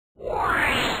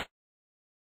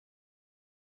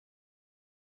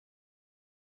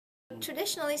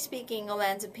Traditionally speaking,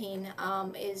 olanzapine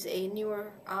is a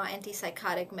newer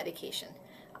antipsychotic medication.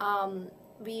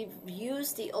 We've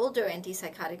used the older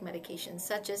antipsychotic medications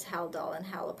such as Haldol and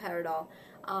haloperidol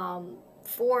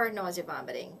for nausea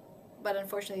vomiting, but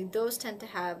unfortunately those tend to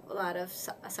have a lot of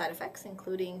side effects,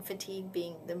 including fatigue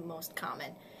being the most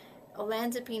common.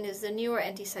 Olanzapine is the newer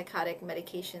antipsychotic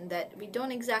medication that we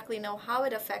don't exactly know how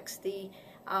it affects in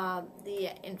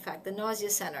fact the nausea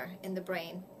center in the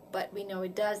brain, but we know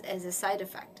it does as a side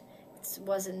effect. It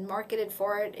wasn't marketed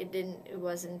for it. It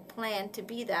wasn't planned to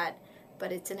be that,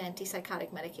 but it's an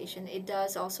antipsychotic medication. It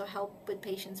does also help with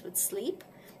patients with sleep,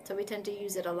 so we tend to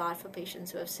use it a lot for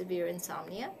patients who have severe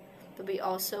insomnia. But we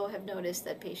also have noticed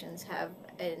that patients have,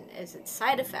 as a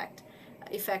side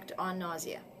effect on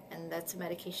nausea, and that's a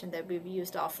medication that we've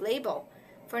used off-label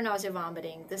for nausea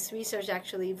vomiting. This research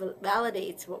actually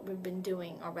validates what we've been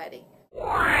doing already.